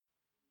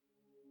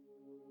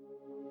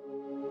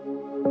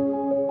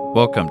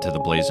Welcome to the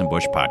Blaze and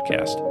Bush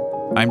podcast.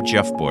 I'm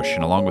Jeff Bush,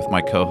 and along with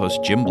my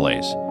co-host Jim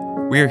Blaze,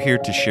 we are here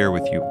to share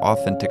with you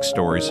authentic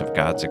stories of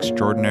God's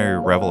extraordinary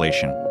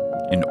revelation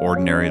in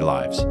ordinary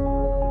lives.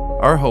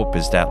 Our hope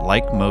is that,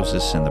 like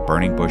Moses in the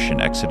burning bush in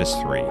Exodus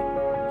 3,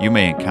 you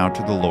may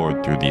encounter the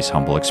Lord through these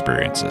humble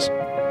experiences.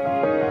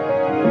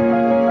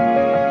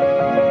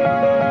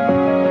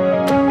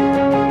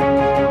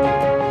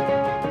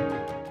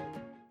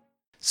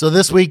 So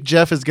this week,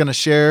 Jeff is going to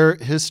share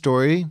his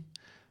story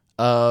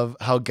of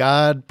how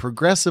God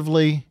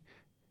progressively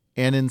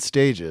and in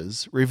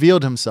stages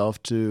revealed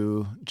himself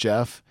to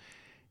Jeff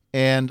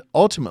and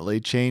ultimately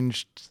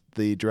changed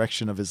the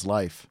direction of his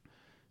life.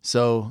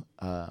 So,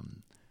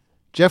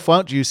 Jeff, why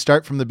don't you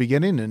start from the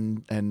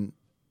beginning and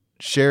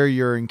share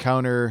your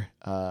encounter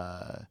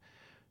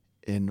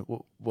in,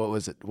 what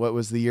was it? What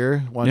was the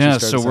year? Why don't you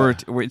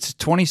start it's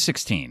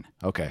 2016.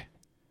 Okay.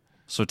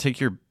 So take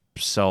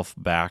yourself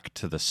back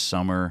to the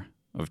summer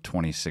of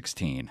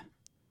 2016.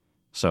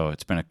 So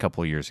it's been a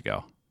couple of years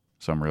ago.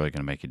 So I'm really going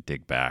to make it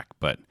dig back.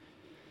 But,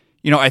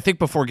 I think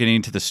before getting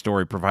into the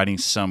story, providing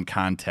some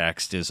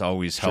context is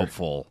always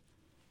helpful,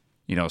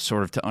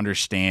 sort of to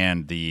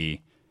understand the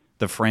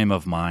frame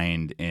of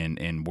mind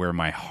and where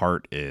my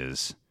heart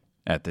is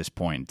at this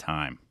point in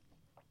time.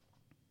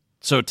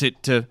 So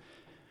to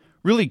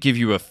really give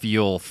you a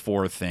feel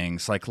for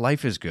things, like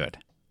life is good.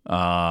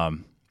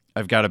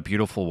 I've got a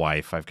beautiful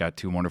wife. I've got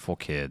 2 wonderful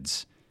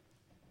kids.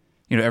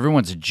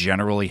 Everyone's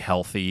generally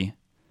healthy.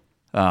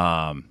 We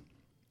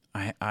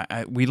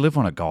live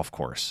on a golf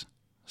course.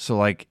 So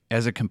like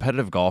as a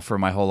competitive golfer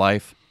my whole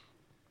life,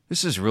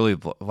 this is really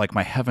like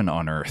my heaven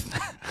on earth.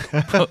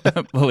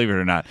 Believe it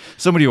or not.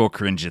 Somebody will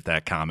cringe at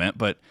that comment,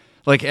 but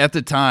like at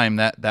the time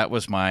that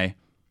was my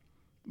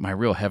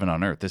real heaven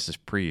on earth. This is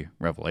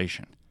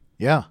pre-revelation.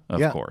 Yeah.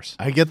 Of course.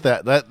 I get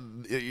that.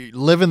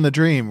 Living the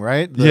dream,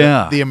 right?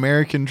 The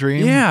American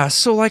dream. Yeah.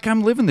 So like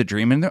I'm living the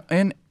dream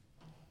and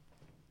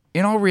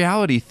in all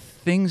reality,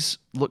 things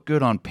look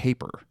good on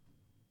paper.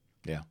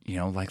 Yeah.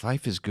 Like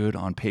life is good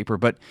on paper,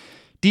 but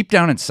deep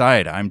down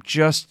inside, I'm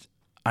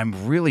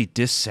really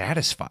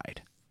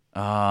dissatisfied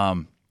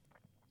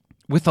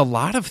with a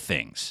lot of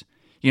things.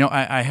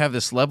 I have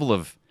this level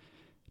of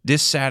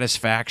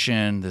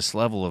dissatisfaction, this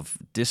level of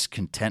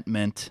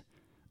discontentment,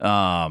 what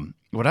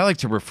I like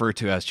to refer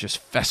to as just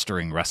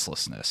festering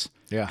restlessness.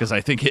 Yeah. Because I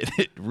think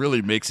it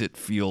really makes it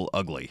feel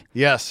ugly.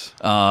 Yes.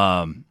 But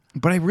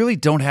I really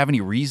don't have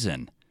any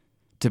reason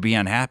to be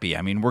unhappy.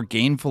 I mean, we're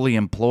gainfully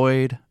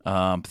employed.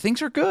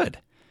 Things are good,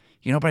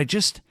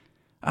 but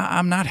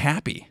I'm not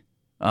happy.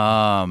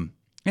 And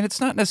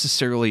it's not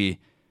necessarily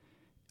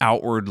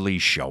outwardly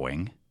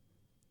showing,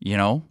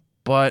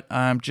 but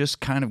I'm just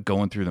kind of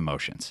going through the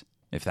motions,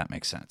 if that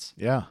makes sense.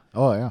 Yeah.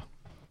 Oh, yeah.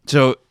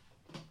 So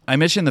I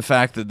mentioned the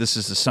fact that this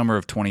is the summer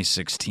of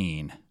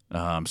 2016.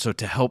 So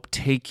to help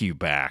take you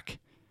back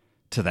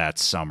to that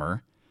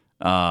summer,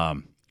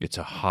 it's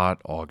a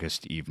hot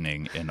August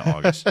evening in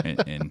August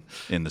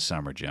in the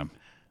summer, Jim.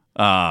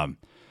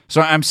 So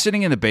I'm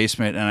sitting in the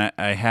basement, and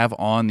I have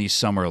on the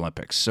Summer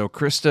Olympics. So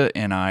Krista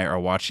and I are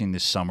watching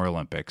the Summer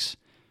Olympics,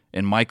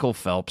 and Michael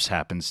Phelps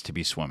happens to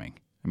be swimming.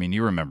 I mean,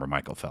 you remember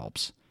Michael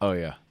Phelps. Oh,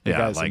 yeah.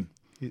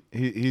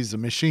 He's a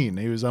machine.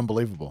 He was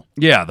unbelievable.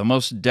 Yeah, the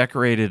most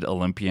decorated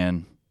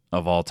Olympian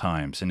of all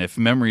times. And if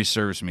memory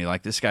serves me,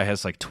 like this guy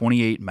has like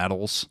 28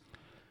 medals.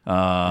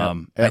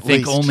 I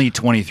think only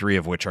 23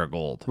 of which are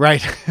gold.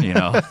 Right.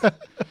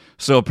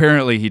 So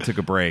apparently he took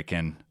a break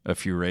in a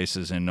few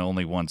races and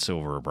only 1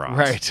 silver or bronze.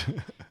 Right.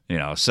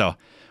 So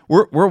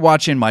we're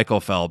watching Michael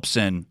Phelps,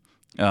 and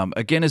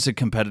again, as a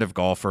competitive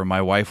golfer,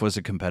 my wife was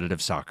a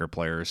competitive soccer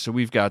player. So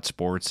we've got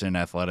sports and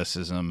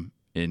athleticism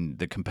in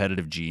the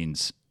competitive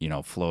genes,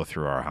 flow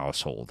through our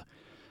household.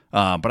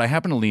 But I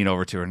happened to lean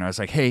over to her and I was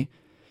like, hey,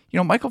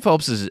 Michael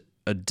Phelps is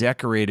a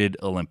decorated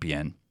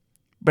Olympian.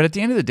 But at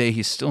the end of the day,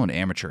 he's still an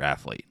amateur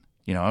athlete.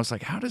 I was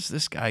like, how does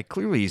this guy,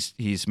 clearly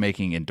he's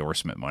making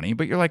endorsement money,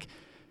 but you're like,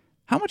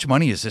 how much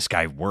money is this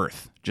guy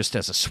worth just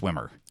as a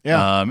swimmer?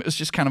 Yeah. It was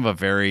just kind of a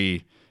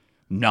very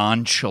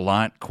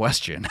nonchalant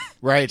question,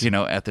 right?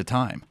 At the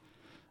time.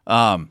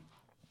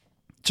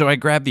 So I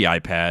grabbed the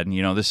iPad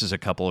and, this is a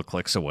couple of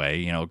clicks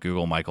away,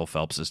 Google Michael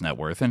Phelps' net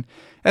worth. And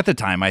at the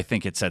time, I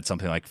think it said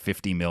something like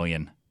 $50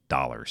 million.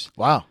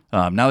 Wow.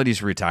 Now that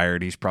he's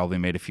retired, he's probably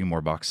made a few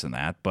more bucks than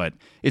that, but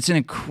it's an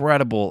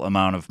incredible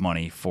amount of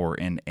money for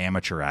an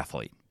amateur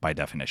athlete by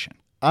definition.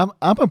 I'm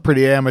a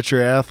pretty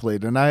amateur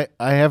athlete, and I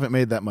haven't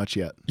made that much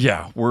yet.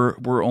 Yeah,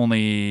 we're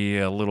only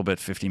a little bit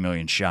 50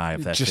 million shy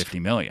of that Just 50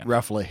 million.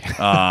 Roughly.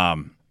 But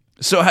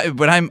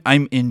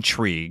I'm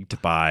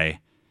intrigued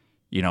by,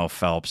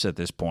 Phelps at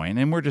this point,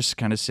 and we're just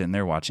kind of sitting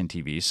there watching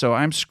TV. So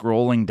I'm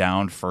scrolling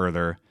down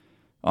further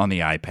on the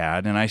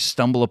iPad, and I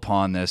stumble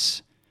upon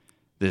this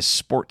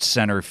Sports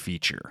Center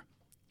feature.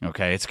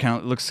 Okay, it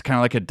looks kind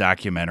of like a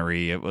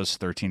documentary. It was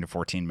 13 to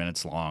 14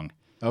 minutes long.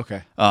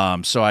 Okay.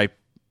 So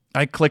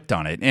I clicked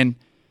on it, and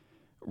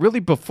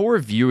really before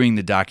viewing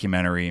the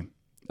documentary,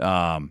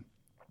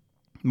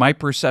 my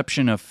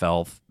perception of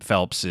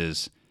Phelps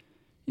is,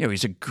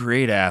 he's a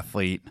great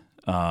athlete.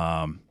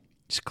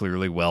 He's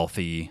clearly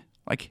wealthy.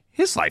 Like,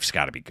 his life's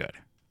got to be good,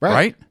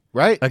 right?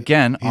 Right.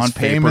 Again, He's on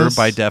paper, famous.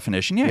 by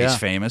definition, Yeah. he's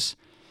famous.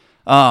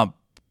 But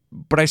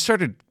I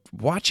started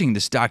watching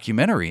this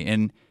documentary,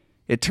 and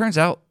it turns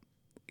out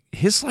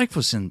his life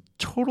was in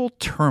total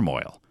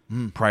turmoil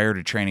prior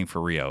to training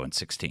for Rio in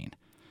 16.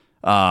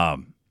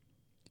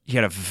 He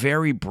had a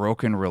very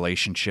broken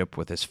relationship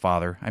with his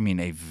father. I mean,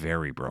 a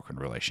very broken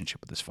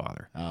relationship with his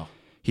father. Oh.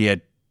 He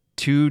had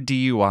 2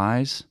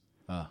 DUIs.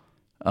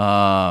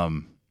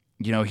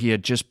 He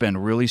had just been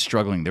really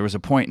struggling. There was a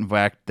point, in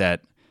fact,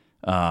 that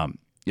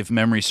if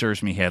memory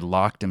serves me, he had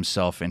locked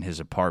himself in his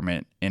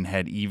apartment and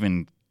had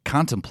even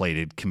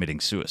contemplated committing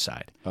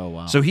suicide. Oh,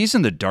 wow. So he's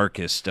in the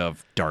darkest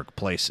of dark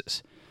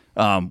places,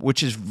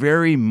 which is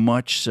very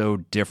much so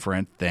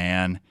different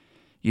than,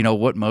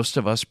 what most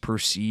of us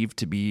perceive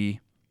to be,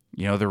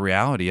 the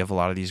reality of a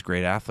lot of these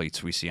great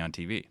athletes we see on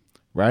TV.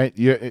 Right.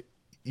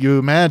 You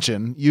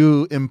imagine,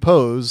 you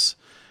impose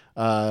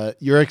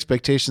your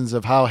expectations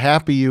of how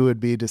happy you would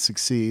be to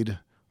succeed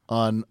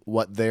on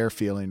what they're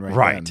feeling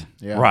right then.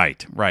 Yeah.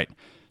 Right.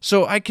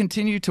 So I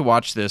continue to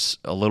watch this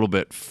a little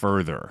bit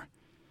further,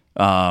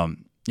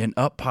 and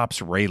up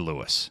pops Ray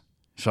Lewis.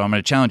 So I'm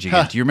going to challenge you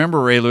again. Do you remember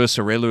Ray Lewis?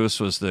 So Ray Lewis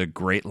was the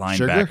great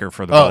linebacker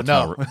for the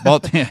Baltimore.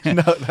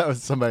 No, that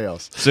was somebody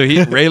else. So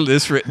this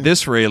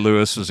Ray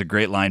Lewis was a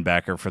great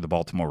linebacker for the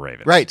Baltimore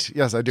Ravens. Right.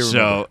 Yes, I do remember.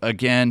 So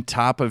again,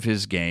 top of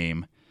his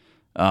game.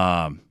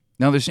 Now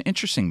there's an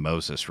interesting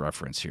Moses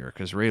reference here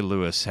because Ray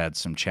Lewis had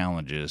some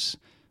challenges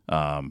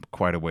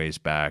quite a ways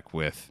back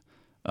with,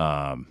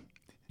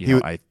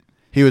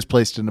 he was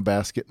placed in a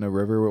basket in a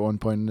river at one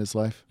point in his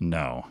life.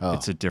 No,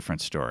 it's a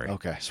different story.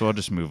 Okay. So I'll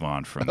just move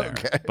on from there.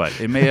 Okay.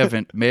 But it may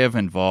have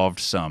involved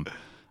some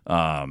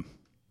a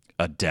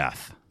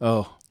death.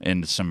 Oh.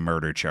 And some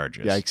murder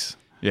charges. Yikes.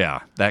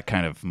 Yeah, that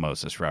kind of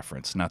Moses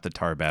reference, not the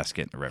tar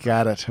basket in the river.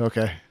 Got it.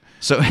 Okay.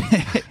 So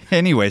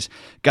anyways,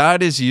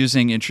 God is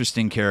using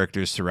interesting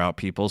characters throughout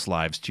people's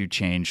lives to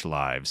change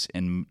lives.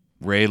 And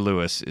Ray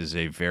Lewis is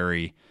a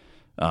very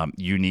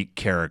unique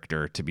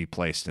character to be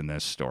placed in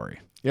this story.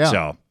 Yeah.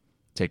 So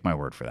take my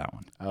word for that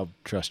one. I'll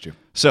trust you.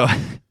 So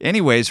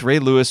anyways, Ray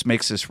Lewis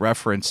makes this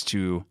reference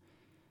to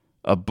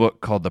a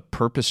book called The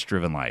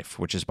Purpose-Driven Life,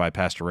 which is by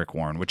Pastor Rick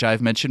Warren, which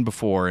I've mentioned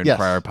before in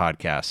prior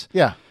podcasts.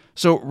 Yeah.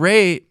 So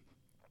Ray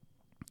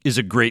is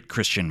a great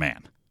Christian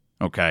man,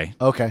 okay?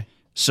 Okay.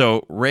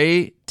 So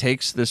Ray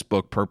takes this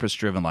book,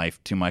 Purpose-Driven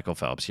Life, to Michael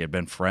Phelps. He had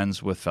been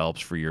friends with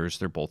Phelps for years.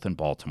 They're both in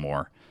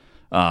Baltimore.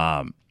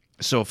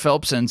 So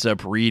Phelps ends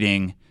up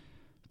reading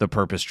The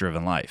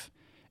Purpose-Driven Life.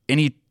 And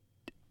he,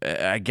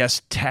 I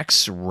guess,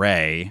 texts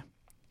Ray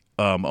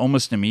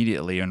almost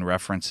immediately and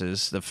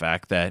references the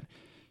fact that,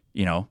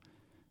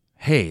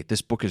 hey,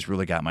 this book has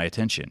really got my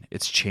attention.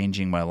 It's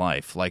changing my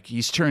life. Like,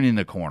 he's turning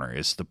the corner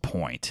is the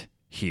point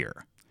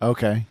here.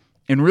 Okay.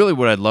 And really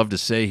what I'd love to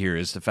say here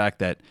is the fact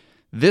that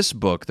this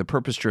book, The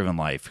Purpose-Driven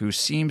Life, who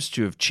seems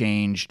to have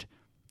changed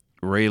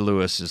Ray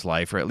Lewis's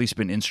life, or at least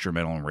been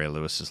instrumental in Ray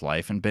Lewis's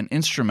life, and been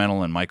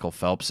instrumental in Michael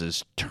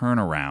Phelps's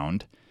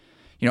turnaround,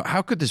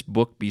 how could this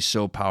book be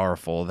so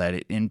powerful that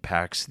it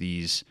impacts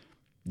these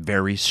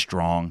very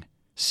strong,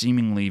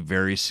 seemingly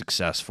very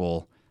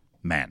successful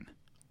men?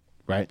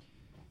 Right.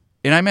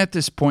 And I'm at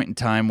this point in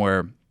time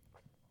where,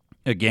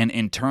 again,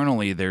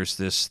 internally, there's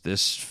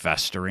this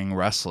festering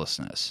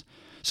restlessness.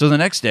 So the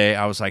next day,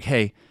 I was like,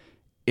 hey,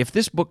 if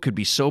this book could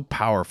be so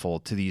powerful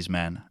to these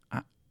men,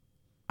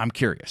 I'm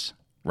curious,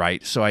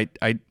 right? So I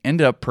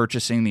ended up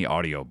purchasing the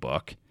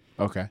audiobook.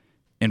 Okay.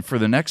 And for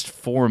the next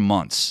 4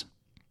 months,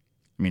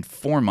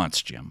 4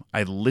 months, Jim,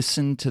 I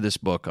listened to this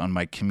book on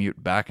my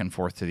commute back and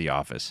forth to the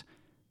office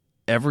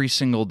every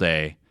single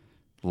day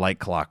like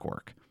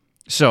clockwork.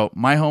 So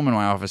my home and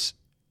my office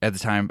at the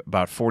time,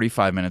 about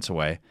 45 minutes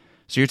away.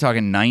 So you're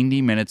talking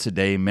 90 minutes a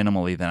day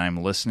minimally that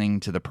I'm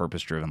listening to The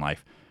Purpose-Driven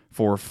Life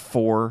for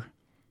 4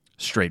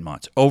 straight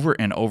months, over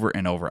and over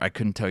and over. I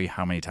couldn't tell you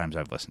how many times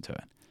I've listened to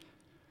it.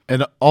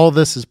 And all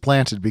this is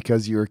planted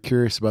because you were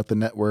curious about the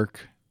net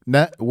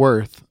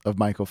worth of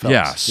Michael Phelps.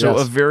 Yeah, so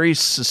a very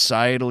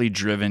societally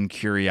driven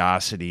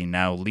curiosity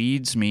now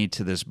leads me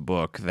to this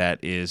book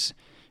that is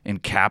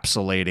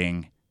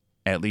encapsulating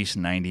at least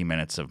 90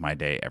 minutes of my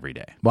day every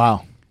day.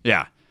 Wow.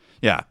 Yeah.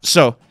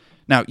 So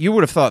now you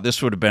would have thought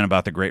this would have been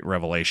about the great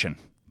revelation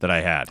that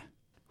I had.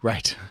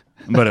 Right.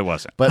 But it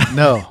wasn't. But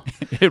no.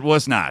 It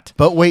was not.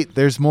 But wait,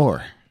 there's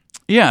more.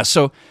 Yeah,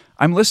 so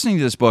I'm listening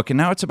to this book, and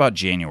now it's about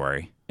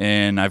January,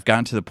 and I've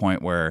gotten to the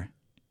point where,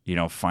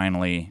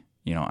 finally,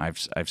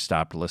 I've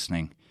stopped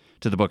listening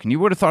to the book. And you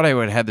would have thought I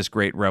would have had this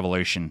great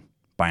revelation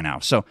by now.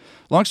 So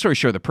long story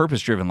short, The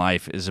Purpose-Driven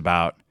Life is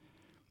about,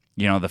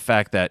 the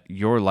fact that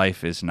your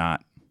life is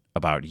not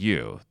about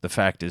you. The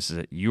fact is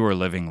that you are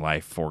living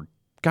life for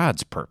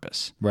God's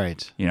purpose.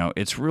 Right.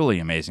 It's really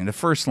amazing. The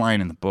first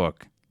line in the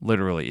book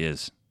literally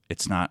is,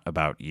 it's not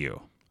about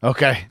you.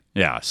 Okay.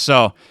 Yeah.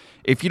 So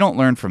if you don't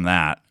learn from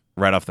that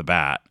right off the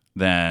bat,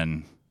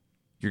 then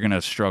you're going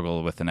to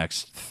struggle with the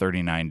next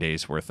 39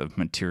 days worth of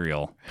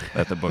material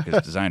that the book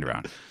is designed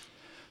around.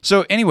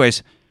 So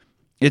anyways,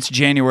 it's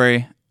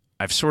January.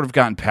 I've sort of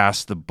gotten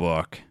past the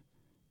book,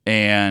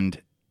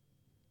 and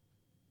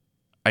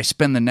I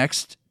spend the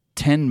next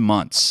 10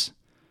 months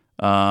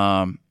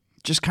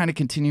just kind of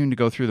continuing to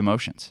go through the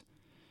motions.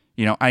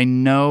 I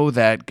know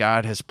that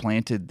God has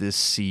planted this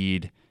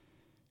seed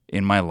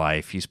in my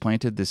life. He's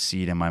planted this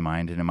seed in my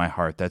mind and in my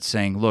heart that's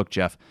saying, look,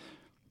 Jeff,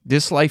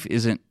 this life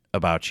isn't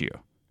about you.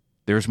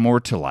 There's more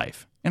to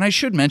life. And I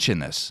should mention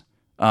this.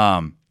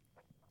 I'm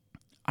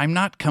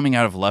not coming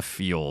out of left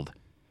field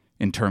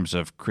in terms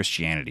of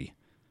Christianity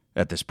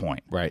at this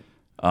point. Right.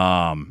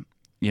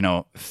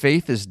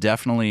 Faith is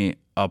definitely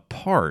a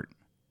part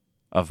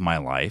of my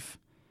life,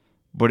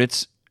 but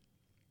it's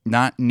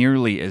not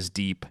nearly as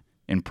deep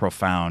and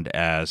profound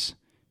as,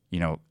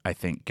 I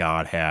think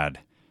God had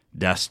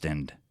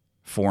destined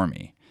for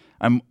me.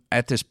 I'm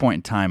at this point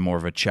in time more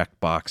of a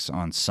checkbox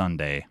on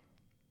Sunday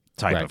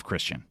type of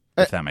Christian,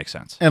 if that makes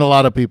sense. And a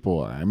lot of people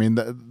are. I mean,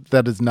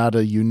 that is not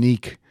a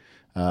unique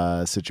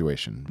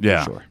situation.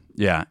 For sure.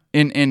 Yeah.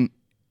 And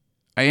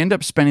I end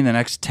up spending the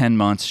next 10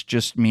 months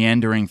just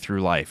meandering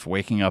through life,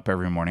 waking up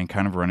every morning,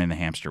 kind of running the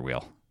hamster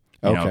wheel.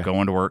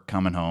 Going to work,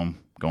 coming home,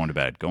 going to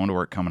bed, going to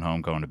work, coming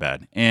home, going to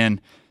bed.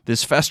 And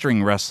this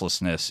festering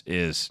restlessness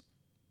is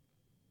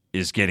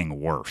getting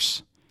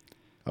worse.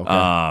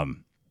 Okay.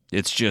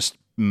 It's just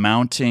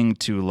mounting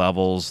to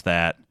levels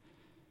that,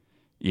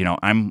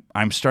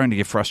 I'm starting to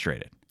get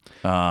frustrated.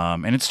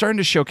 And it's starting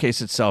to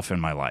showcase itself in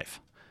my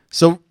life.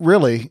 So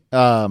really,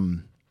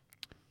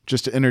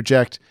 just to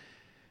interject,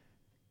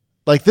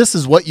 like this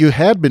is what you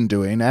had been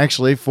doing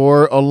actually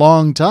for a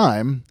long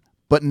time,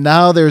 but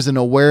now there's an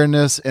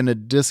awareness and a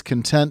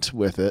discontent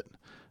with it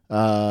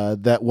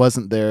that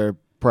wasn't there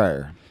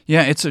prior.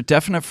 Yeah, it's a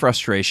definite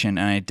frustration,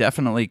 and I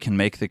definitely can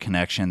make the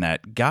connection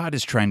that God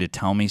is trying to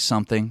tell me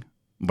something,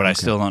 but I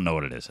still don't know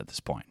what it is at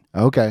this point.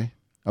 Okay.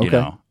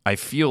 I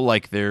feel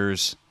like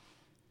there's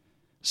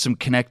some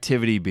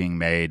connectivity being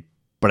made,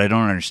 but I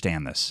don't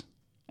understand this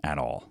at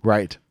all.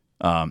 Right.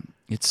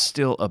 It's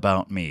still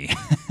about me.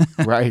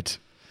 Right.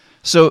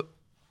 So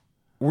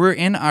we're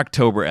in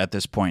October at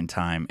this point in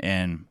time,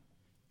 and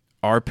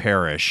our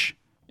parish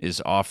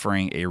is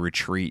offering a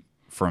retreat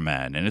for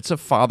men, and it's a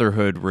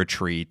fatherhood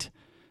retreat.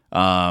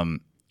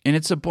 And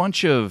it's a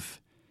bunch of,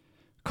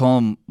 call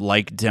them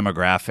like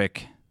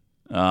demographic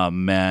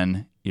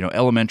men,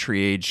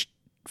 elementary age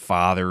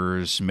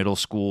fathers, middle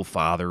school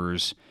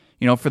fathers.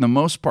 For the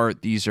most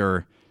part, these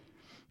are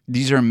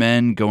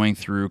men going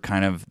through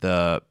kind of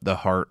the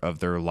heart of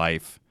their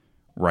life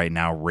right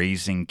now,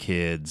 raising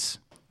kids,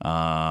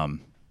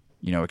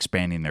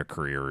 expanding their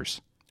careers,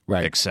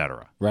 right,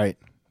 etc. Right.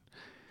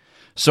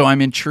 So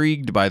I'm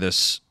intrigued by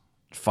this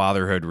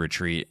fatherhood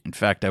retreat. In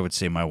fact, I would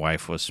say my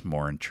wife was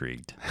more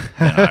intrigued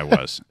than I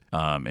was,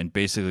 and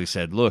basically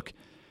said, look,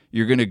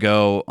 you're going to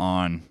go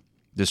on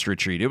this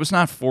retreat. It was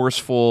not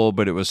forceful,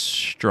 but it was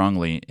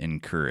strongly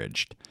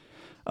encouraged.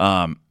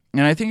 And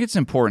I think it's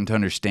important to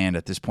understand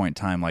at this point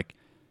in time, like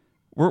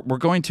we're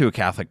going to a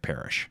Catholic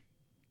parish.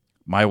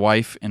 My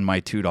wife and my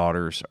two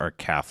daughters are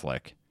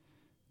Catholic.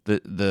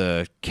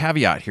 The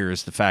caveat here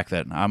is the fact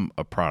that I'm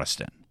a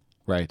Protestant.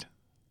 Right.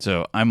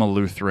 So I'm a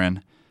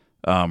Lutheran.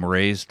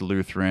 Raised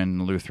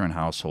Lutheran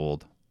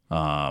household,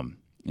 and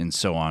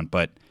so on.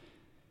 But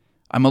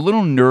I'm a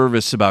little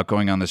nervous about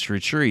going on this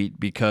retreat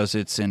because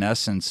it's in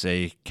essence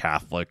a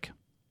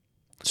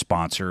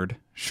Catholic-sponsored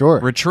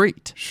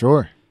retreat.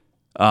 Sure.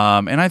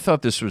 And I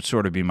thought this would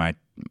sort of be my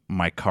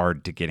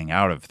card to getting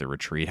out of the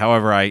retreat.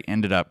 However, I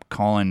ended up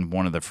calling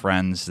one of the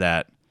friends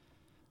that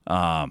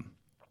I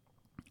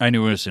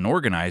knew was an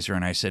organizer,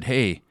 and I said,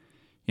 hey,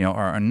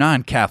 are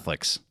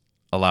non-Catholics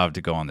allowed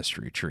to go on this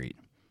retreat?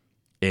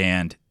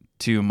 And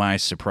to my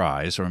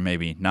surprise, or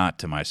maybe not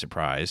to my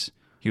surprise,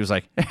 he was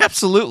like,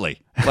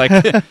 absolutely. Like,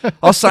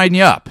 I'll sign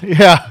you up.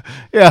 Yeah.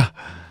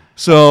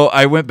 So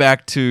I went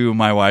back to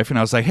my wife and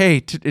I was like, hey,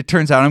 it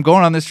turns out I'm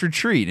going on this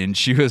retreat. And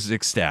she was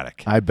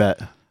ecstatic. I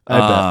bet.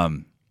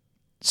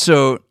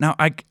 So now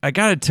I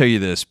got to tell you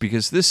this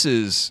because this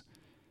is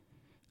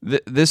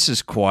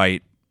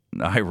quite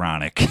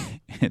ironic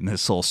in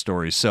this whole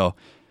story. So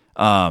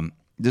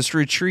this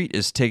retreat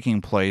is taking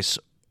place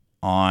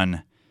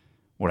on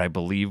what I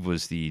believe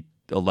was the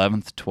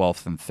 11th,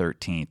 12th, and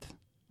 13th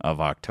of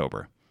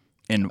October.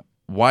 And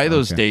why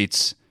those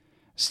dates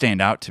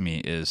stand out to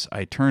me is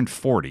I turned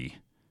 40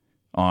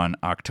 on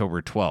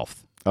October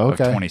 12th of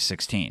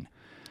 2016.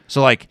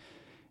 So, like,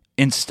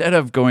 instead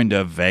of going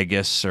to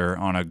Vegas or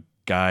on a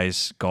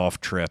guy's golf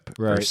trip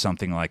or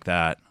something like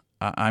that,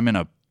 I'm in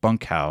a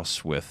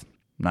bunkhouse with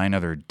 9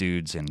 other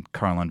dudes in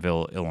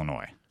Carlinville,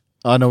 Illinois.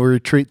 On a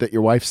retreat that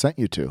your wife sent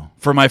you to.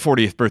 For my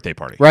 40th birthday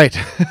party. Right.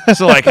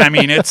 So, like, I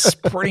mean, it's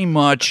pretty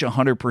much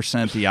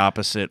 100% the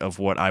opposite of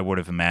what I would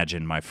have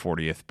imagined my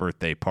 40th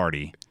birthday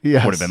party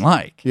would have been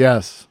like.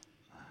 Yes.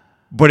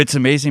 But it's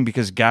amazing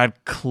because God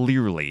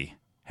clearly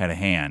had a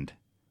hand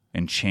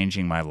in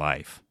changing my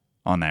life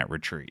on that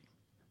retreat.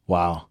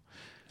 Wow.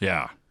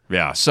 Yeah.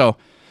 So,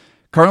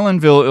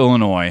 Carlinville,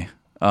 Illinois,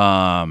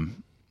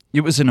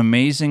 it was an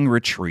amazing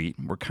retreat.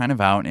 We're kind of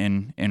out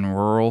in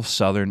rural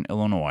southern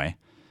Illinois.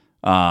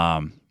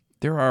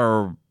 There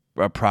are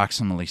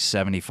approximately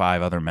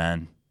 75 other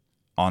men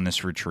on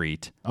this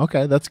retreat.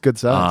 Okay, that's good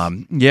size.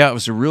 Yeah, it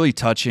was a really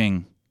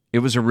touching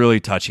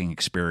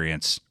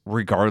experience,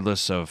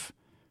 regardless of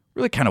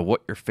really kind of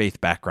what your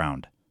faith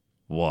background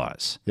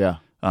was. Yeah.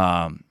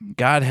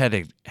 God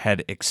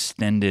had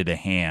extended a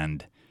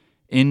hand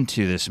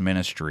into this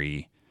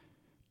ministry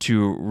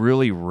to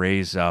really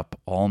raise up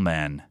all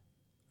men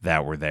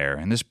that were there.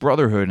 And this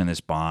brotherhood and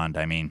this bond,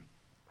 I mean,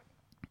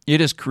 it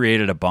has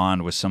created a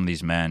bond with some of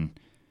these men,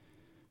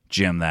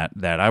 Jim, that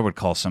I would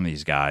call some of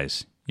these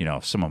guys,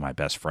 some of my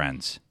best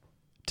friends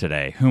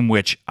today,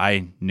 which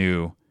I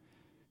knew,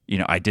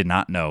 I did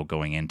not know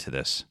going into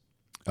this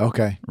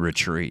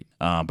retreat.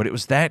 But it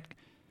was that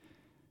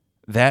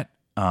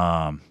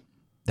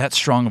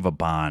strong of a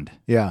bond,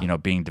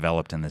 being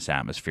developed in this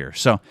atmosphere.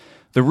 So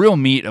the real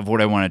meat of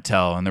what I want to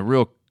tell, and the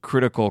real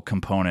critical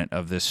component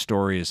of this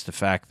story, is the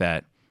fact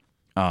that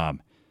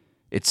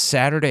it's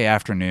Saturday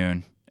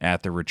afternoon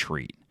at the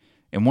retreat,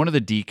 and one of the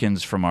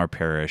deacons from our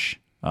parish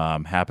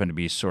happened to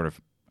be sort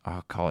of,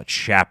 I'll call it,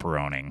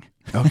 chaperoning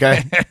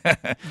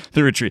the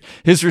retreat.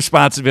 His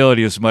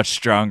responsibility was much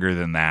stronger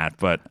than that,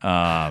 but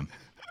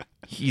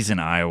he's an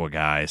Iowa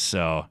guy,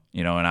 so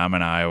and I'm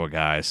an Iowa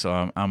guy,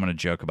 so I'm going to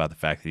joke about the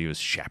fact that he was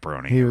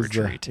chaperoning the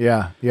retreat.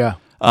 Yeah.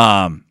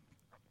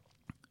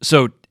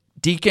 So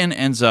deacon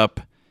ends up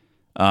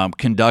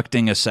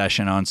conducting a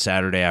session on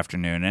Saturday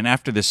afternoon, and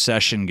after this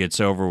session gets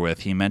over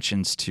with, he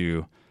mentions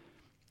to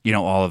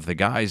all of the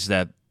guys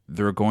that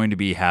they're going to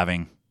be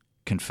having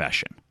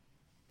confession.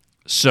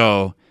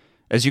 So,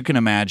 as you can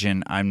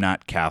imagine, I'm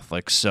not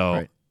Catholic,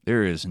 so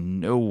there is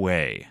no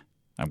way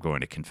I'm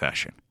going to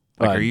confession.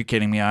 Like, are you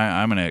kidding me?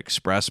 I'm going to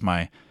express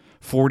my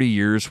 40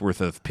 years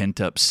worth of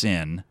pent-up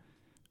sin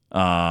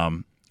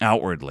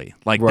outwardly.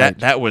 Like,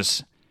 that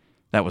was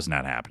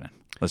not happening.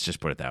 Let's just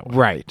put it that way.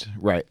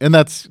 Right. And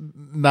that's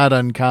not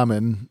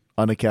uncommon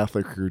on a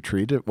Catholic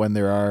retreat when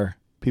there are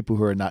people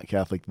who are not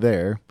Catholic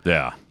there.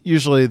 Yeah.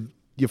 Usually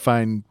you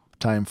find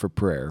time for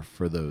prayer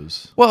for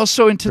those. Well,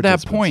 so into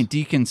that point,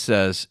 Deacon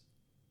says,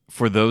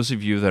 for those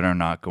of you that are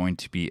not going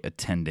to be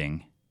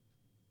attending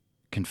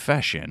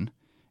confession,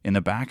 in the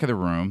back of the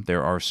room,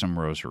 there are some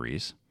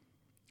rosaries,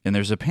 and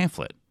there's a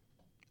pamphlet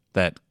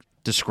that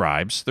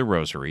describes the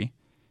rosary,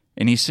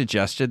 and he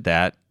suggested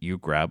that you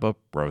grab a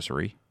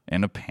rosary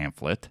and a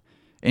pamphlet,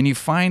 and you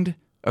find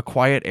a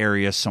quiet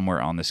area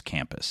somewhere on this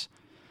campus.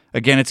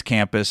 Again, it's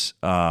campus,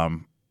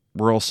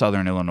 rural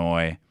southern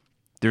Illinois.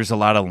 There's a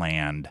lot of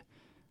land.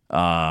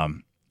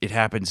 It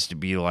happens to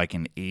be like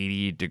an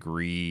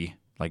 80-degree,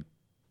 like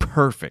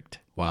perfect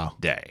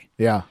day.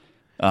 Yeah.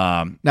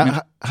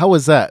 Now, how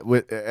was that?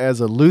 As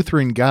a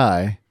Lutheran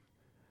guy,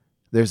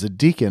 there's a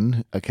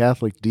deacon, a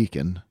Catholic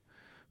deacon,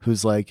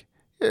 who's like,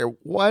 hey,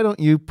 why don't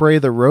you pray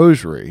the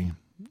rosary?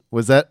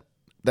 Was that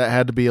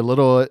had to be a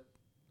little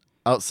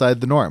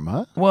outside the norm,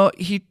 huh? Well,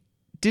 he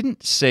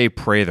didn't say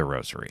pray the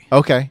rosary.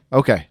 Okay.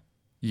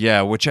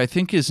 Yeah, which I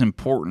think is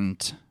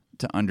important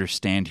to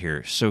understand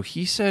here. So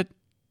he said,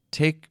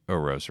 take a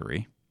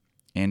rosary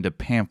and a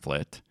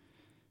pamphlet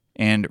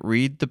and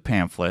read the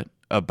pamphlet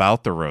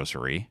about the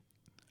rosary.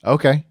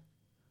 Okay.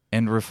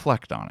 And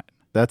reflect on it.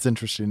 That's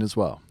interesting as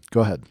well.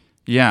 Go ahead.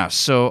 Yeah,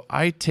 so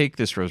I take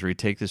this rosary,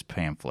 take this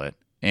pamphlet,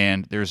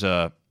 and there's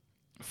a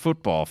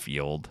football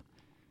field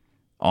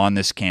on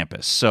this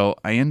campus. So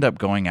I end up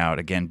going out,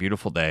 again,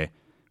 beautiful day.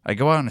 I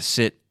go out and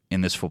sit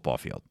in this football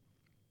field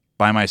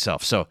by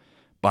myself. So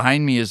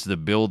behind me is the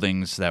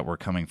buildings that we're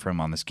coming from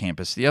on this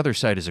campus. The other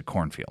side is a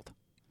cornfield.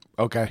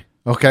 Okay.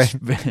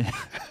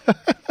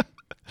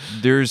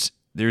 There's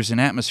an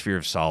atmosphere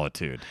of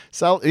solitude.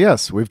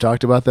 Yes, we've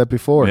talked about that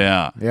before.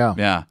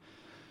 Yeah.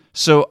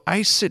 So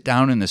I sit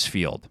down in this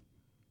field.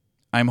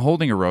 I'm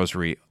holding a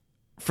rosary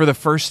for the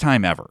first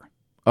time ever.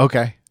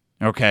 Okay.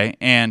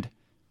 And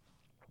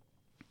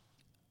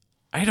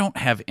I don't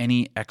have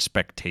any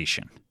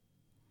expectation.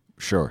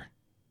 Sure.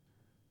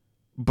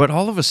 But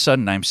all of a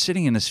sudden, I'm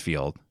sitting in this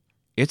field.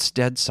 It's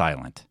dead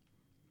silent.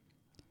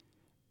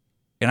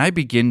 And I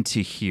begin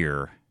to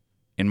hear,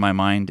 in my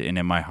mind and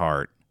in my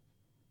heart,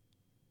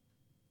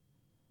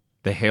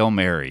 the Hail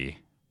Mary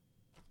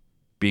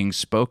being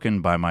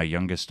spoken by my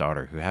youngest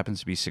daughter, who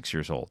happens to be 6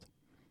 years old.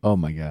 Oh,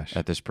 my gosh.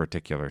 At this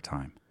particular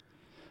time.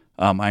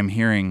 I'm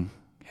hearing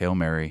Hail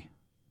Mary,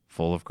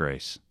 full of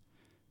grace,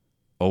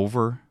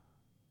 over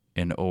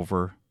and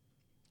over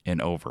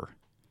and over.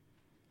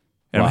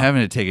 And I'm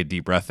having to take a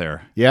deep breath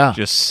there. Yeah.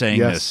 Just saying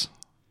this.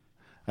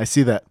 I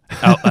see that.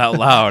 out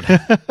loud.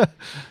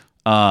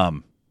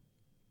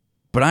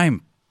 But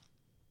I'm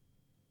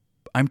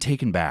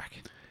taken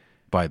back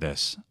by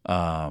this.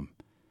 I'm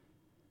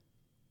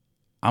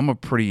a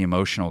pretty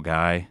emotional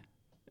guy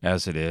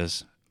as it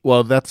is.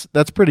 Well, that's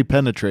pretty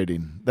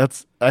penetrating.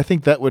 I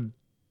think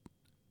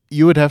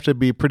you would have to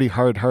be pretty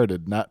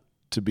hard-hearted not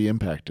to be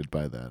impacted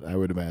by that, I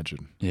would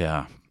imagine.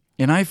 Yeah.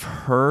 And I've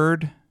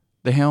heard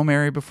the Hail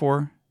Mary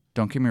before.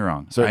 Don't get me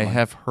wrong. Certainly. I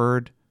have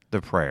heard the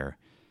prayer.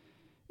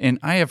 And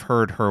I have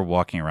heard her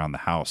walking around the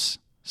house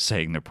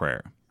saying the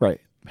prayer.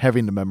 Right.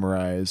 Having to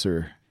memorize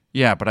or...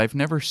 Yeah, but I've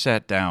never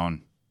sat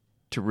down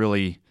to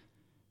really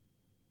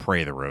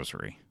pray the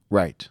rosary.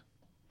 Right.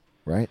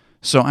 Right.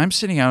 So I'm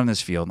sitting out in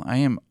this field. I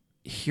am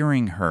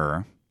hearing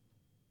her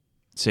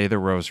say the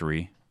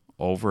rosary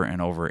over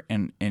and over.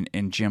 And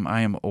Jim,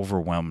 I am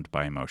overwhelmed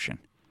by emotion.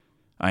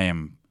 I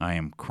am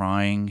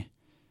crying.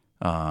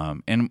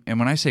 And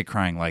when I say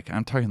crying, like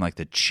I'm talking like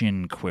the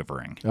chin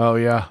quivering. Oh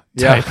yeah.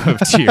 Type of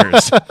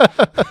tears.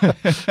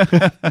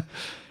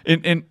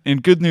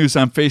 And good news,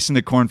 I'm facing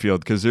the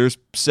cornfield because there's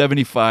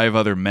 75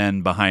 other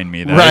men behind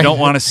me that I don't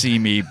want to see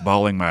me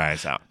bawling my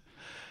eyes out.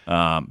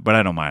 But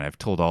I don't mind. I've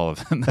told all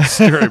of them this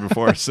story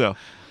before. So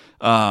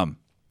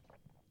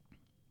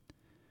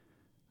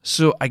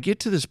I get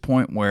to this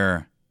point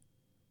where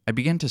I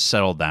begin to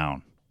settle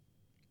down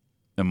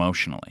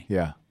emotionally.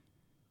 Yeah.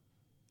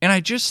 And I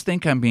just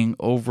think I'm being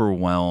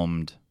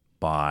overwhelmed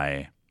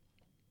by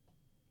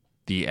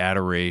the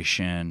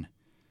adoration,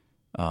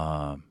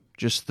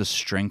 just the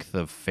strength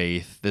of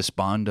faith, this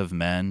bond of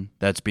men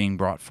that's being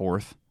brought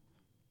forth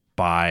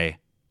by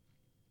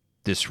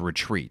this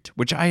retreat,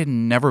 which I had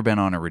never been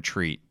on a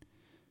retreat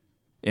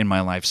in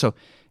my life. So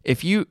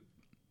if you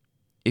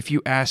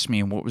ask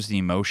me what was the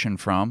emotion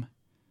from,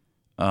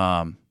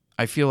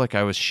 I feel like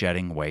I was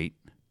shedding weight.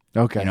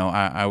 Okay. You know,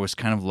 I was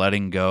kind of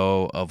letting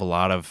go of a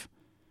lot of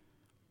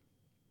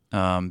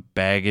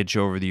baggage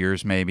over the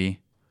years, maybe.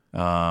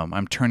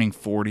 I'm turning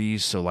 40,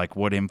 so like,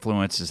 what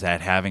influence is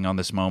that having on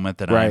this moment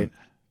that right.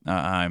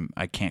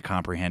 I can't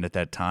comprehend at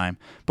that time?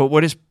 But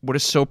what is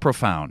so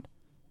profound?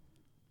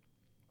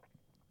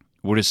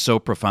 What is so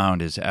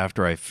profound is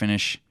after I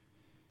finish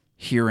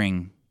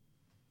hearing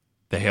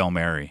the Hail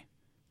Mary,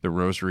 the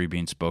rosary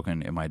being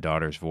spoken in my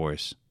daughter's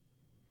voice,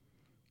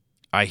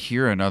 I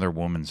hear another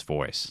woman's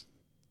voice.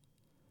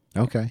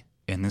 Okay.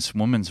 And this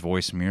woman's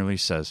voice merely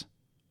says,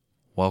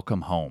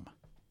 "Welcome home."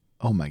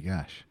 Oh my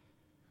gosh.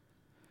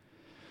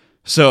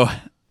 So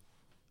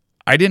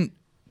I didn't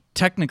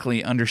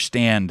technically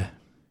understand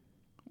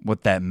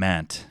what that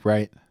meant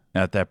right.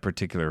 at that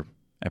particular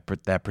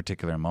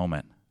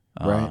moment.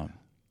 Right.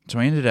 So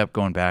I ended up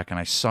going back and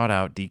I sought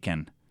out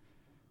Deacon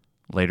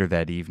later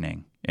that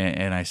evening.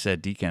 And I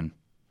said, "Deacon,"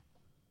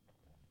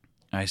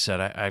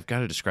 I've got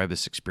to describe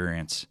this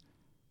experience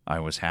I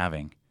was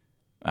having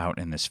out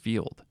in this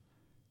field.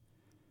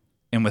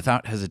 And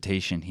without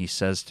hesitation, he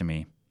says to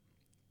me,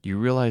 "You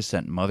realize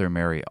that Mother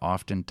Mary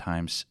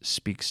oftentimes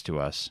speaks to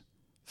us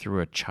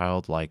through a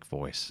childlike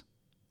voice."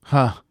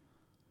 Huh.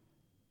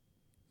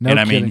 No and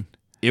kidding. I mean,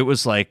 it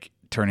was like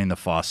turning the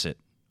faucet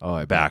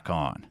back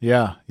on.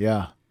 Yeah,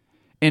 yeah.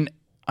 And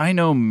I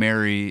know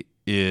Mary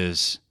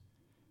is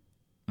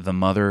the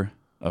mother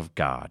of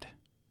God,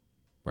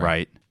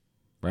 right?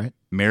 Right.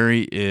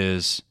 Mary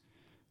is,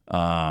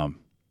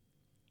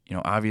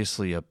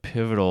 obviously a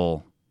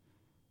pivotal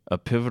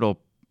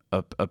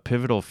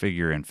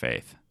figure in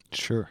faith.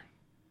 Sure.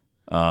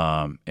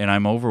 And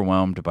I'm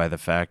overwhelmed by the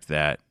fact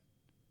that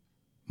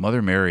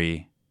Mother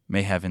Mary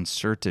may have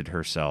inserted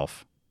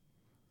herself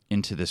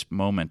into this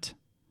moment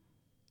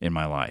in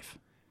my life.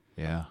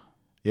 Yeah.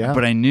 Yeah.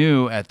 But I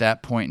knew at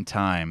that point in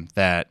time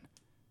that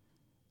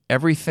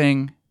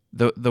everything,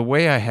 the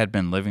way I had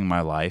been living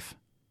my life,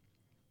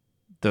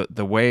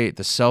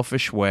 the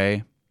selfish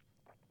way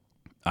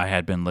I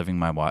had been living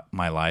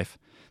my life,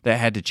 that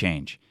had to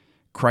change.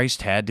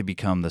 Christ had to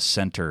become the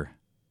center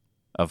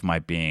of my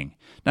being.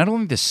 Not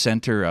only the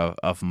center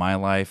of my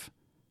life,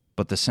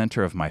 but the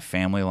center of my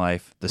family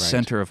life, the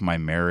center of my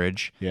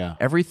marriage. Yeah.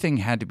 Everything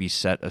had to be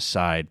set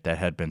aside that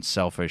had been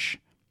selfish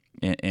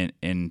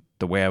in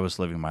the way I was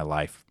living my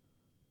life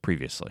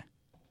previously.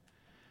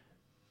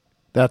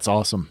 That's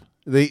awesome.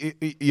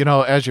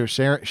 As you're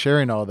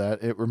sharing all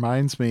that, it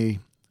reminds me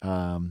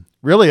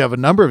really of a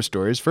number of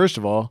stories. First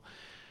of all,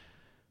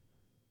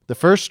 the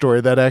first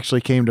story that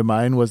actually came to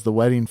mind was the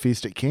wedding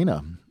feast at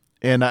Cana.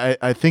 And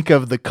I think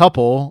of the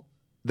couple,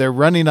 they're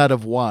running out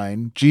of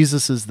wine.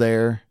 Jesus is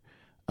there.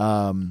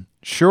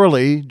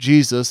 Surely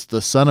Jesus,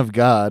 the Son of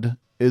God,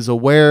 is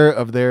aware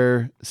of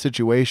their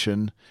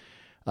situation.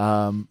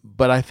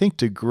 But I think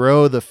to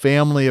grow the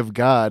family of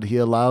God, he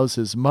allows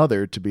his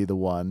mother to be the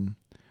one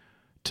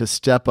to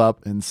step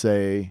up and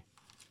say,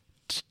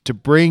 to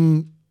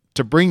bring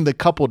the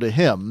couple to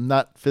him,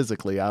 not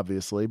physically,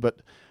 obviously, but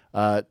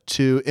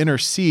to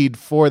intercede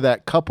for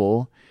that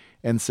couple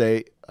and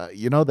say,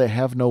 they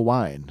have no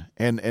wine.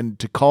 And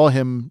to call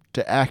him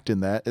to act in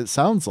that, it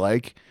sounds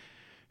like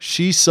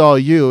she saw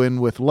you and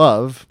with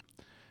love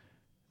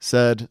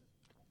said,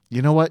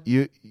 "You know what?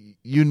 You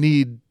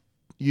need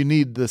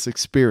this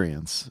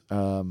experience,"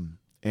 and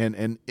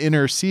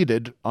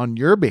interceded on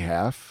your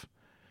behalf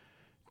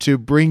to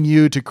bring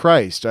you to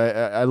Christ.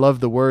 I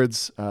love the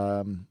words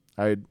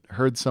I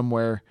heard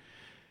somewhere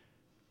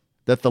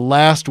that the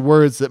last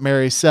words that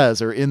Mary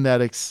says are in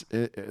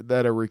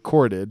that are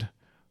recorded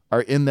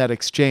are in that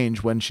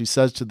exchange when she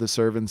says to the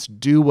servants,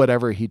 "Do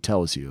whatever he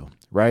tells you,"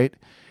 right?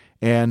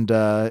 And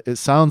it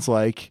sounds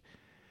like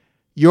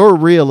your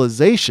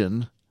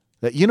realization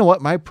that, you know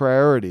what, my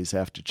priorities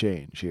have to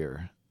change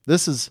here.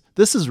 This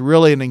is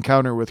really an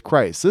encounter with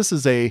Christ. This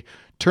is a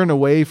turn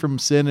away from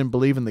sin and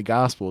believe in the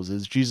Gospels,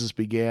 as Jesus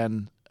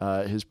began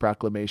his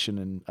proclamation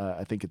in,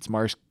 I think it's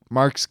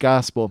Mark's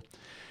Gospel.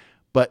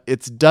 But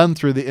it's done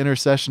through the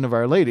intercession of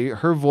Our Lady.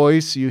 Her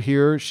voice, you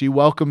hear, she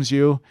welcomes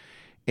you,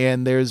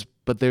 and there's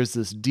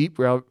this deep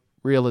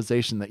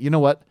realization that, you know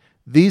what,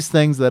 these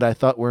things that I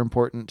thought were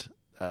important,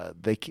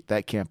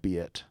 that can't be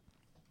it.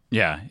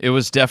 Yeah, it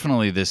was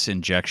definitely this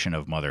injection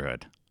of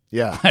motherhood.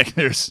 Yeah, Like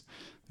there's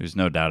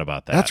no doubt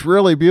about that. that's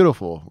really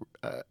beautiful.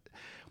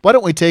 Why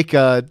don't we take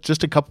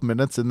just a couple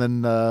minutes, and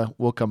then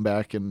we'll come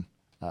back and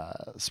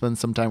spend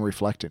some time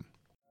reflecting.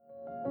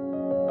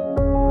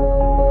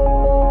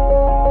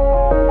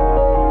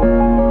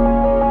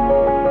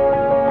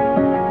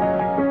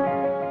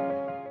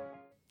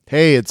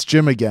 Hey, it's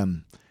Jim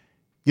again.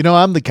 You know,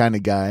 I'm the kind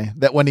of guy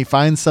that when he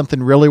finds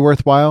something really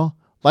worthwhile,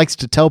 likes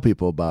to tell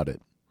people about it.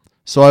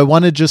 So I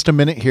wanted just a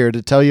minute here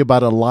to tell you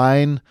about a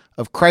line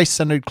of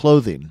Christ-centered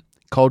clothing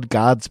called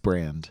God's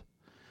Brand.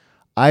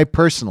 I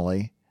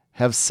personally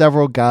have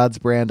several God's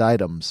Brand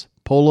items: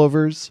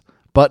 pullovers,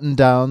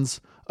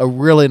 button-downs, a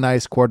really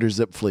nice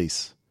quarter-zip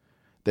fleece.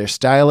 They're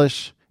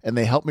stylish, and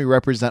they help me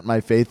represent my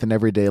faith in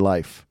everyday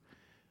life.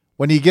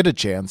 When you get a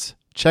chance,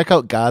 check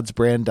out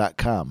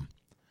godsbrand.com.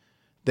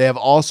 They have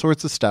all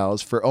sorts of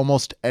styles for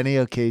almost any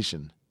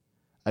occasion.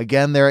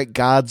 Again, they're at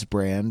God's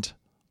Brand,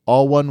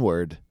 all one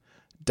word,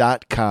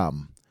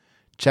 .com.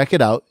 Check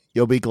it out.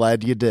 You'll be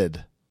glad you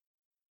did.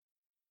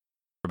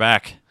 We're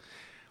back.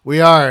 We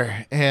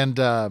are. And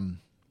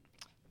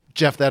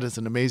Jeff, that is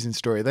an amazing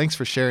story. Thanks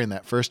for sharing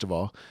that, first of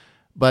all.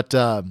 But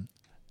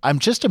I'm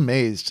just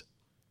amazed.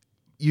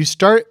 You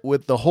start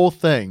with the whole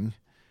thing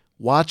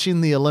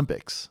watching the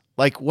Olympics.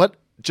 Like what?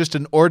 Just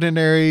an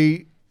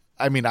ordinary...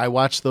 I mean, I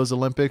watched those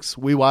Olympics.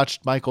 We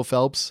watched Michael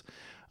Phelps.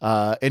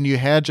 And you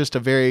had just a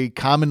very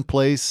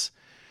commonplace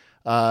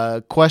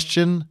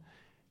question.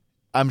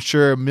 I'm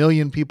sure 1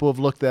 million people have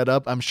looked that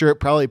up. I'm sure it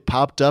probably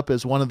popped up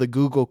as one of the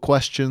Google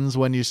questions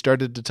when you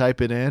started to type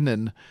it in.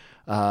 And,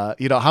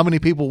 how many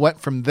people went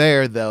from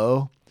there,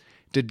 though?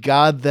 Did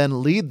God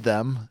then lead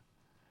them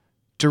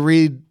to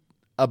read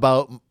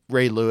about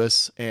Ray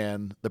Lewis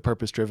and the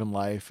purpose-driven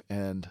life?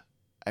 And,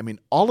 I mean,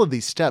 all of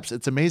these steps,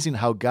 it's amazing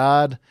how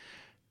God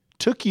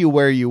took you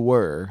where you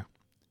were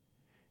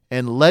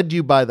and led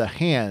you by the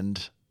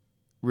hand,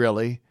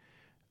 really,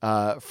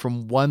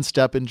 from one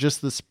step in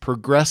just this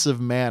progressive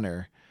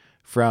manner,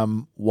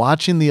 from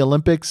watching the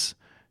Olympics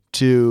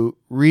to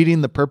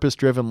reading The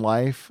Purpose-Driven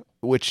Life,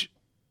 which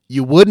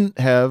you wouldn't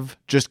have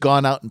just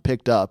gone out and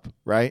picked up,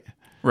 right?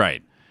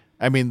 Right.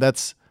 I mean,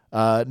 that's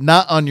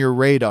not on your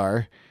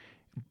radar,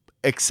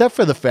 except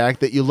for the fact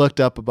that you looked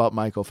up about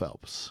Michael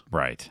Phelps.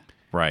 Right.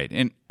 Right.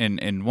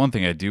 And one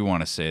thing I do want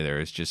to say there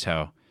is just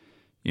how,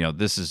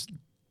 this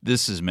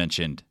is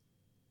mentioned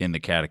in the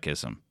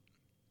Catechism.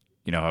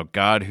 How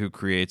God, who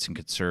creates and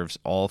conserves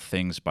all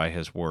things by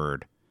his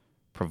word,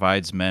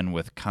 provides men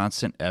with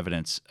constant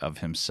evidence of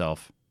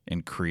himself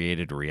in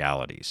created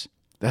realities.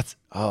 That's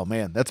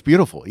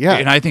beautiful. Yeah.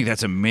 And I think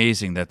that's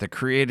amazing that the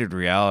created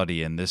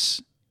reality in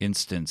this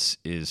instance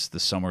is the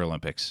Summer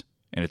Olympics,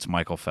 and it's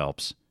Michael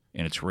Phelps,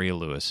 and it's Ray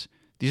Lewis.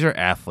 These are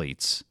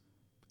athletes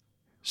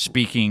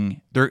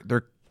speaking. They're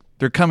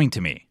coming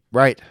to me.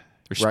 Right.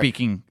 They're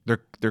speaking.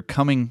 They're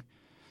coming.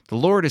 The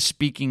Lord is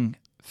speaking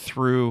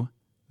through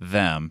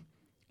them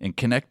and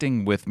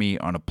connecting with me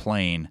on a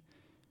plane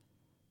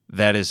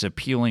that is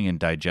appealing and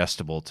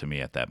digestible to me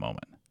at that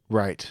moment.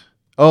 Right.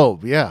 Oh,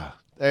 yeah.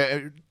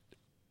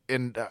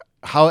 And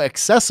how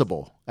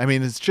accessible. I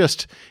mean,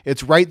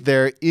 it's right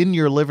there in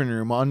your living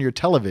room on your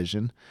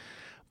television,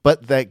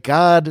 but that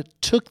God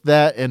took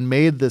that and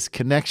made this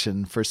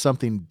connection for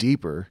something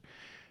deeper.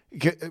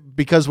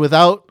 Because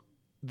without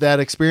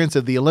that experience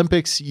of the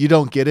Olympics, you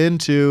don't get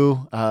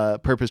into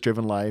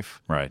purpose-driven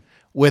life. Right.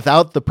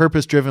 Without the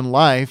purpose-driven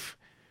life,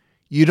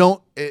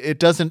 it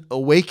doesn't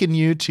awaken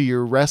you to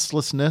your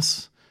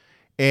restlessness.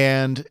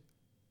 And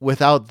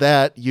without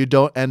that, you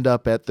don't end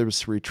up at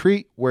this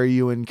retreat where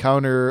you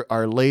encounter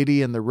Our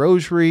Lady and the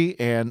Rosary.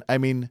 And I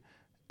mean,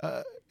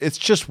 it's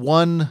just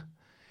one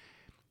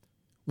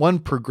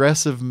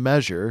progressive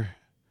measure,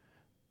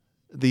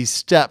 these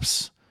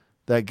steps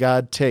that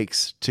God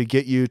takes to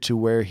get you to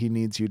where he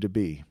needs you to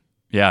be.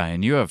 Yeah,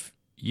 and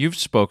you've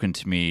spoken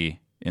to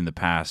me in the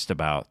past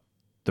about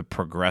the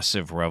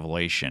progressive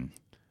revelation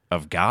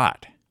of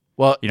God.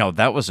 Well,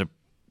 that was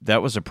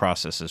a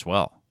process as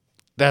well.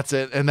 That's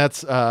it. And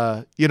that's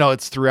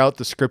it's throughout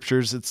the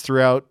scriptures, it's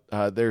throughout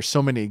there's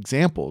so many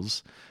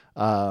examples.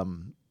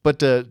 But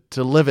to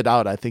live it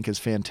out, I think, is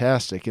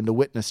fantastic, and to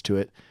witness to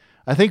it.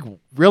 I think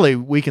really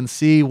we can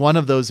see one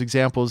of those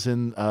examples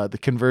in the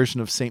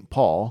conversion of St.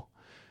 Paul.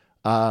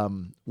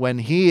 When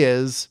he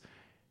is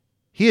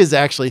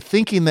actually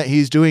thinking that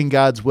he's doing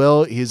God's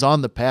will. He's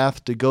on the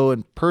path to go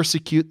and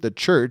persecute the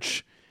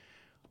church,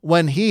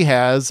 when he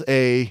has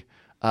a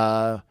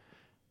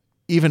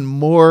even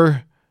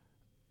more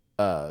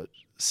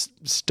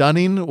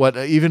stunning, what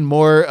even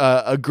more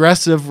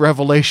aggressive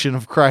revelation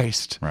of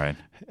Christ. Right.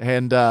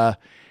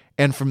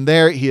 And from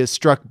there he is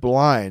struck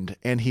blind,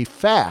 and he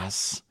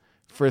fasts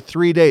for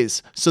 3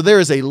 days. So there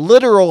is a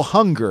literal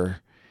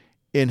hunger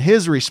in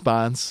his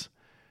response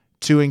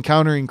to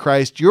encountering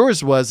Christ.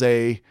 Yours was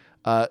a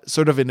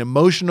sort of an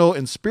emotional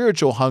and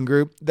spiritual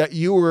hunger that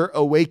you were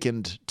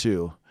awakened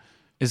to.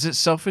 Is it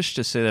selfish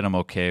to say that I'm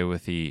okay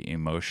with the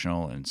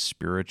emotional and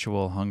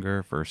spiritual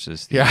hunger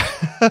versus the,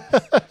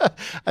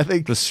 I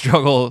think the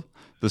struggle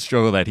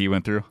that he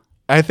went through?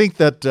 I think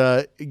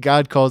that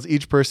God calls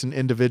each person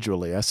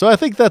individually. So I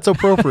think that's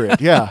appropriate.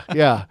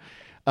 Yeah.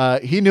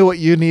 He knew what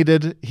you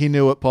needed. He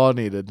knew what Paul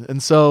needed.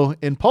 And so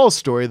in Paul's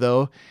story,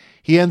 though,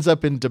 he ends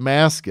up in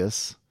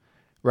Damascus,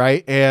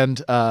 right?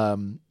 And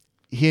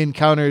he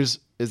encounters,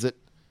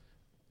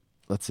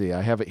 let's see,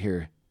 I have it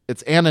here.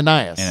 It's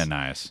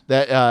Ananias.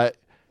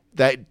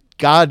 That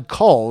God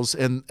calls,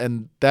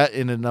 and that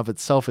in and of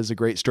itself is a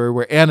great story,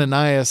 where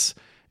Ananias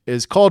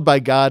is called by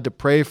God to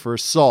pray for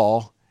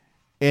Saul,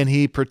 and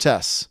he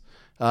protests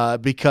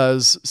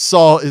because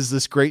Saul is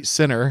this great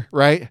sinner,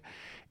 right?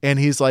 And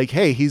he's like,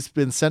 hey, he's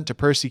been sent to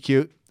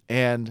persecute,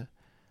 and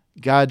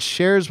God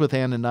shares with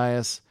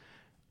Ananias,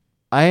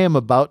 I am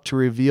about to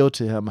reveal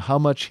to him how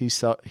much he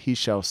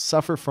shall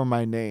suffer for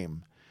my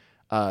name.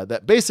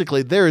 That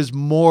basically there is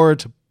more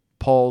to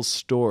Paul's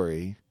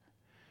story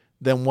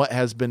than what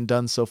has been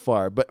done so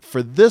far. But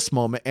for this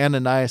moment,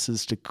 Ananias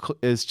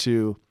is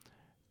to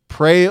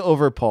pray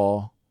over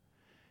Paul,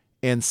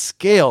 and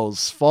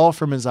scales fall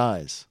from his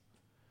eyes.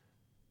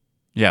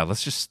 Yeah,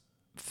 let's just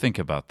think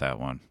about that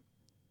one.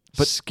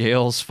 But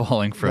scales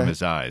falling from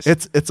his eyes.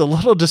 It's a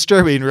little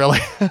disturbing, really.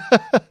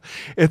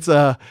 It's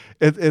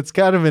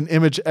kind of an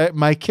image.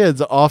 My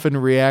kids often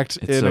react.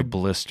 It's a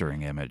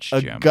blistering image,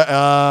 Jim.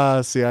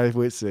 I see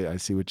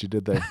what you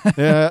did there.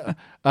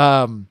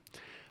 Yeah.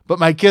 But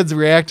my kids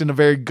react in a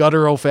very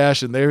guttural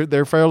fashion.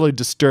 They're fairly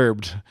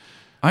disturbed.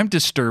 I'm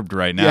disturbed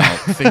right now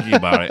thinking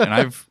about it, and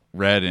I've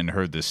read and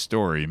heard this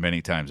story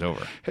many times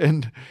over.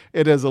 And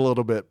it is a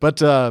little bit, but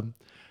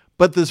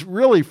this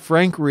really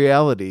frank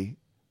reality.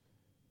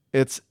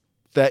 It's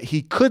that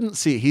he couldn't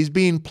see. He's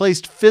being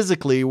placed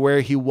physically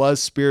where he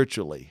was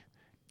spiritually.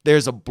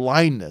 There's a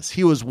blindness.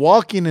 He was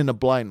walking in a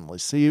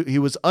blindness. He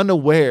was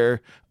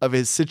unaware of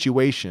his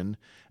situation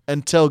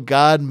until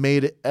God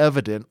made it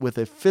evident with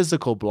a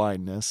physical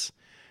blindness.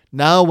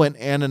 Now when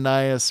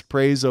Ananias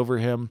prays over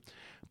him,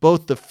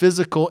 both the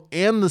physical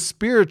and the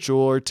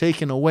spiritual are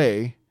taken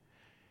away,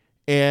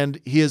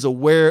 and he is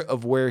aware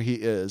of where he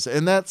is.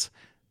 And that's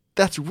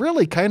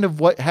really kind of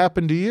what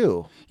happened to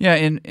you. Yeah,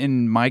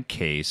 in my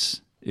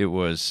case, it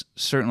was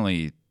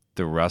certainly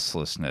the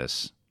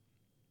restlessness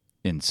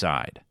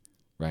inside.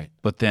 Right.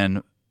 But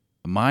then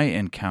my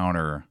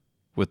encounter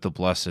with the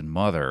Blessed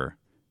Mother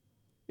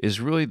is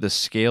really the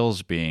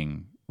scales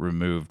being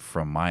removed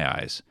from my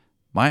eyes.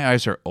 My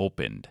eyes are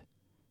opened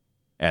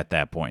at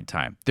that point in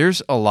time.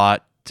 There's a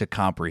lot to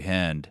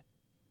comprehend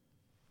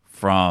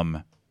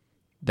from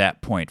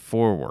that point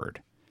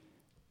forward.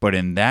 But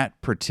in that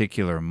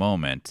particular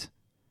moment,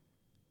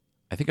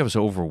 I think I was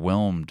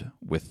overwhelmed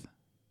with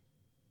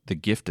the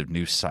gift of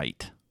new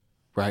sight.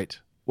 Right.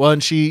 Well,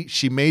 and she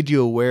made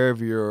you aware of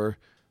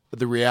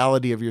the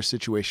reality of your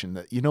situation,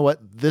 that, you know what,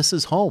 this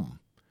is home.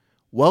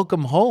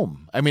 Welcome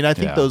home. I mean, I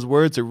think those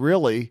words are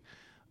really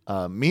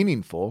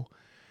meaningful,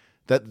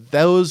 that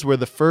those were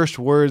the first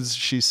words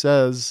she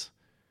says,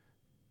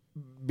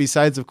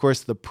 besides, of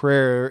course, the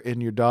prayer in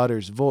your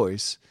daughter's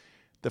voice.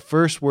 The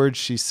first words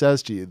she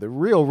says to you, the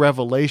real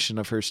revelation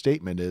of her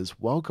statement is,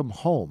 welcome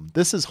home.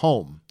 This is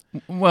home.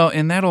 Well,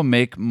 and that'll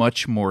make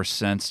much more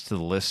sense to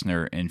the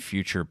listener in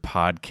future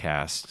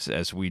podcasts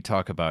as we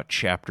talk about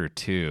chapter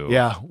 2.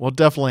 Yeah, we'll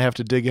definitely have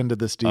to dig into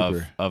this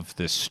deeper. Of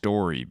this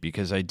story,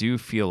 because I do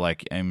feel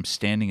like I'm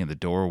standing in the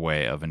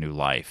doorway of a new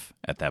life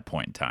at that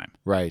point in time.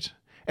 Right.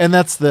 And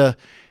that's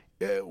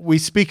we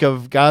speak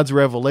of God's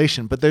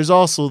revelation, but there's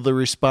also the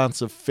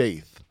response of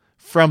faith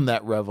from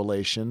that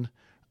revelation.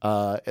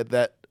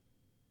 That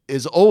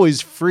is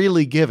always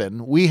freely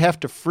given. We have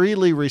to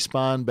freely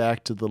respond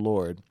back to the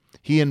Lord.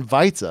 He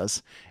invites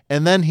us,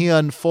 and then he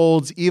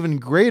unfolds even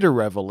greater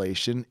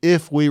revelation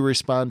if we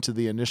respond to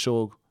the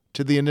initial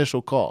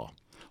call.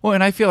 Well,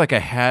 and I feel like I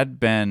had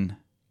been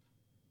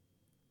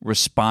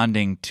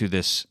responding to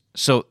this.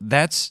 So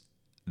that's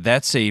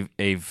a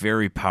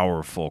very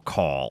powerful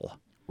call.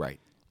 Right.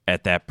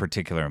 At that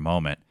particular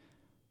moment.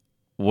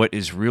 What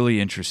is really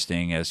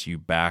interesting as you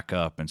back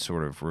up and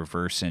sort of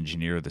reverse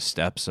engineer the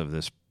steps of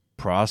this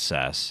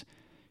process,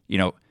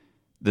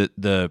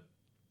 the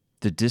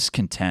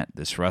discontent,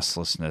 this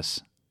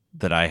restlessness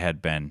that I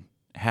had been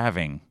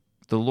having,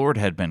 the Lord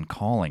had been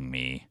calling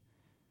me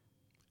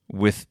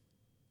with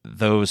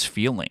those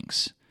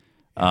feelings.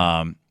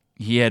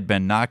 He had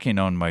been knocking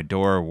on my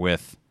door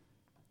with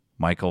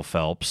Michael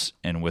Phelps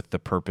and with the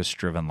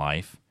Purpose-Driven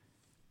Life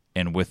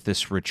and with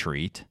this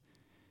retreat.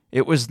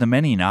 It was the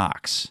many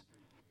knocks.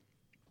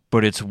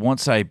 But it's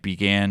once I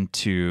began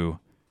to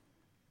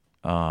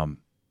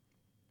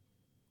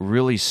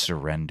really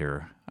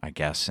surrender, I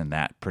guess, in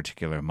that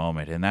particular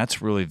moment. And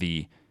that's really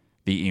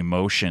the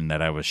emotion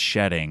that I was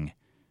shedding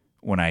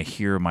when I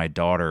hear my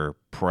daughter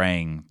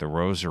praying the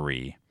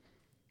rosary.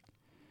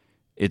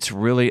 It's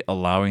really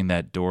allowing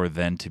that door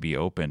then to be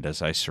opened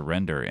as I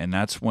surrender. And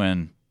that's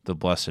when the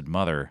Blessed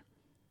Mother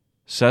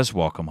says,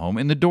 welcome home,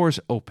 and the door's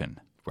open.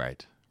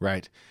 Right.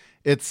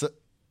 It's,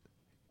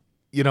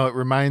 it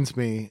reminds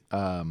me,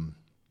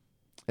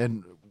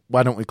 and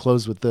why don't we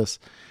close with this?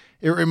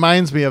 It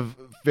reminds me of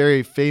a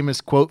very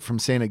famous quote from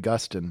St.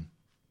 Augustine.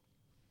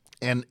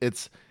 And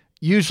it's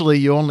usually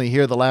you only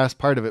hear the last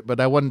part of it, but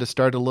I wanted to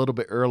start a little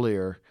bit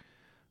earlier.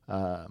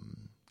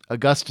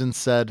 Augustine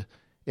said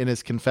in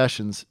his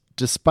Confessions,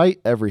 despite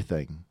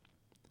everything,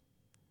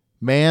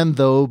 man,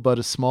 though but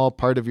a small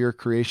part of your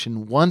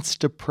creation, wants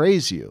to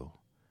praise you.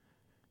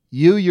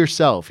 You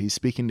yourself, he's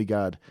speaking to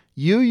God,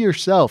 you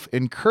yourself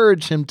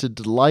encourage him to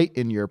delight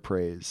in your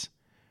praise.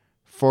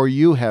 For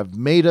you have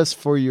made us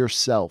for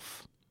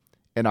yourself,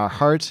 and our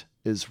heart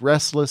is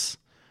restless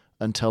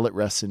until it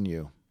rests in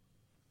you.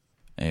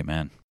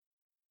 Amen.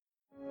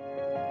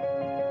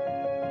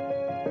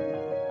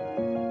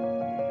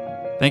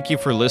 Thank you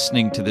for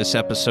listening to this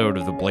episode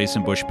of the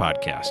Blazing Bush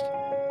Podcast.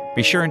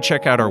 Be sure and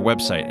check out our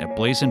website at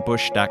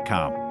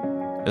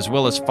blazingbush.com, as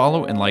well as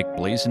follow and like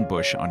Blazing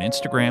Bush on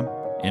Instagram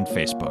and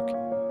Facebook.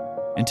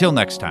 Until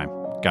next time,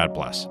 God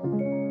bless.